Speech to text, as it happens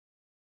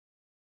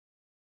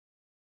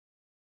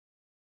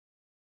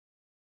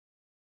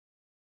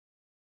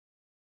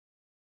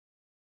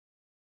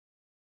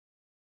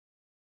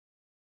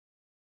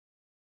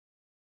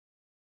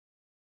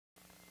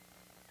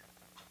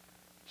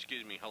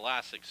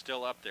Halasic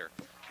still up there.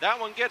 That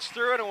one gets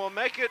through it and will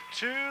make it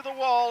to the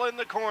wall in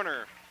the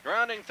corner.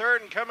 Grounding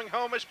third and coming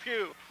home is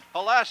Pugh.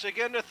 Halasic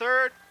into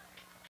third.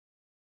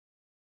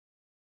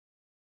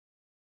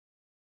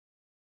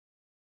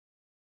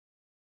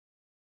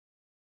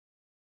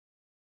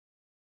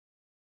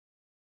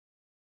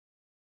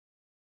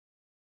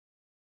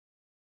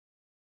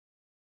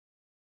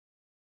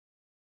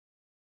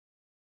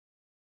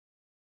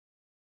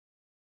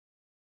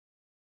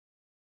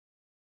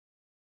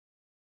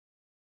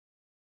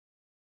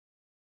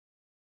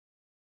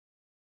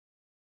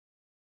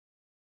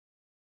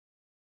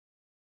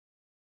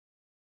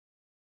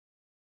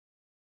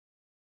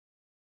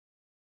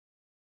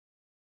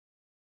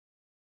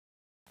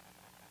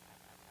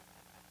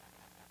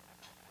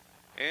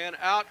 And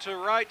out to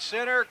right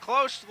center,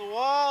 close to the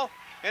wall,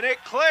 and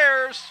it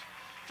clears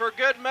for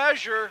good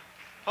measure.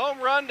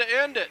 Home run to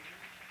end it.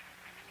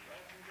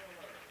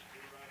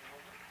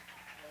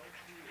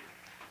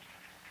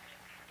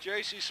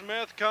 J.C.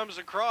 Smith comes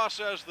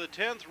across as the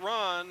 10th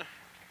run,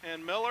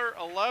 and Miller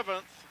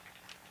 11th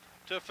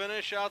to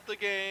finish out the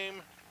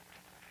game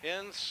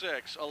in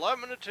 6.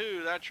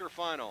 11-2, that's your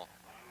final.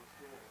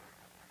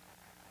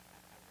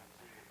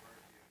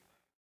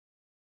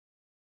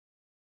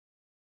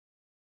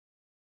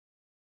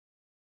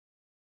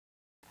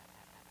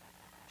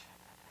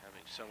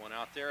 Someone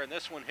out there, and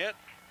this one hit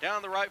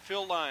down the right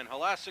field line.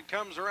 Halasic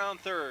comes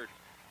around third.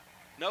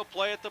 No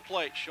play at the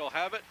plate. She'll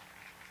have it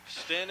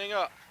standing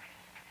up.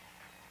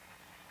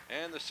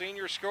 And the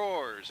senior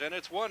scores, and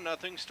it's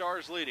 1-0,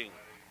 Stars leading.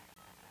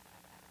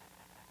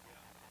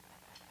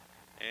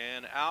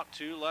 And out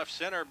to left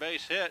center,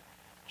 base hit.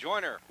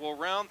 Joyner will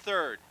round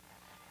third.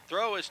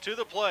 Throw is to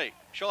the plate.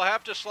 She'll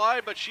have to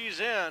slide, but she's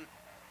in.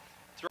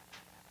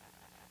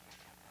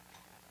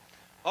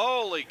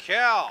 Holy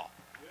cow.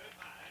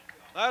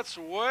 That's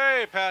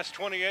way past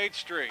 28th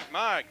Street.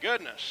 My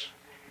goodness.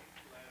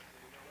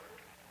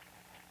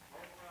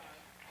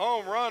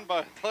 Home run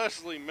by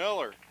Leslie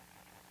Miller.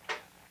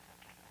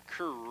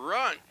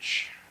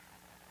 Crunch.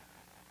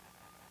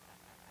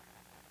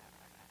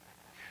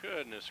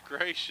 Goodness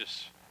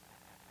gracious.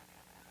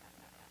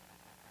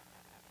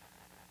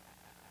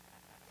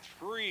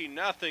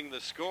 3-0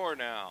 the score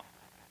now.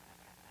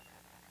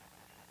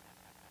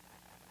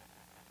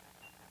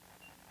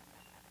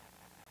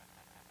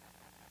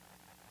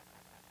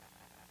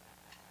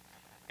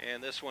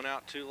 And this one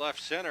out to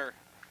left center.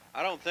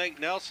 I don't think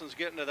Nelson's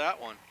getting to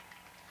that one.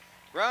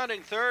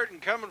 Rounding third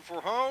and coming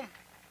for home.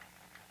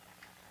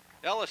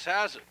 Ellis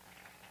has it.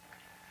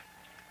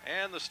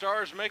 And the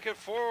Stars make it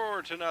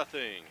 4-0.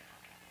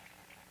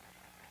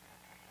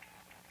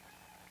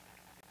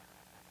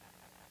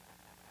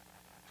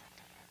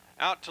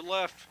 Out to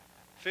left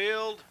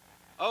field.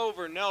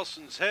 Over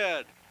Nelson's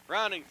head.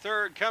 Rounding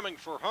third, coming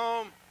for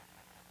home.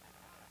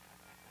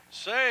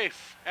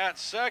 Safe at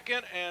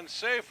second and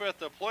safe at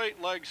the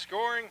plate, leg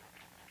scoring.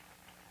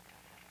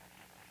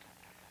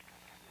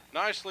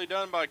 Nicely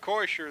done by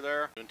Koischer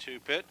there.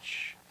 2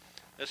 pitch.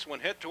 This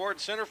one hit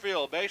towards center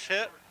field. Base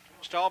hit.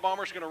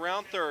 Stahlbaumer's going to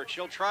round third.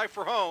 She'll try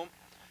for home.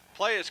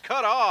 Play is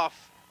cut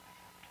off.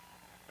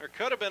 There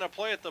could have been a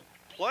play at the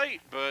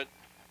plate, but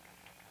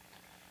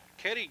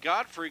Katie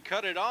Godfrey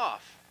cut it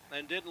off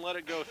and didn't let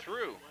it go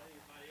through.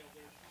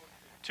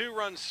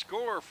 2-run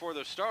score for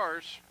the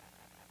Stars.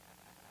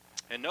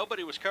 And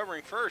nobody was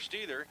covering first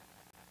either.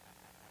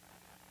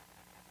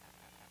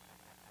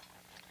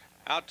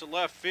 Out to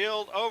left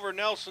field, over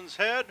Nelson's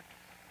head.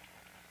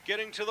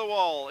 Getting to the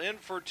wall, in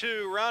for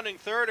 2, rounding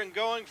third and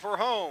going for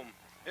home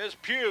is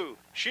Pugh.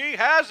 She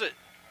has it,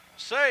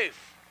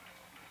 safe.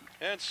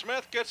 And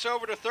Smith gets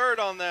over to third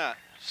on that.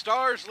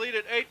 Stars lead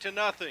at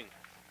 8-0.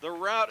 The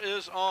route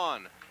is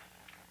on.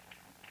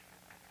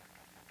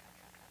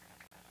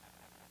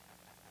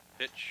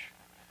 Pitch.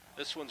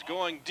 This one's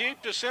going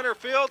deep to center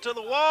field, to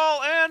the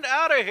wall, and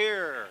out of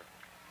here.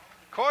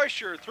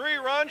 Koischer,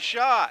 3-run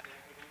shot.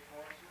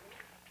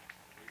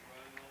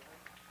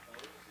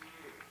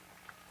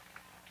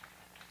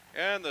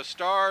 And the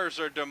Stars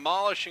are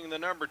demolishing the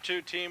number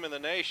 2 team in the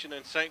nation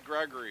in St.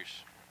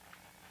 Gregory's.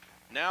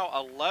 Now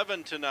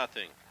 11-0.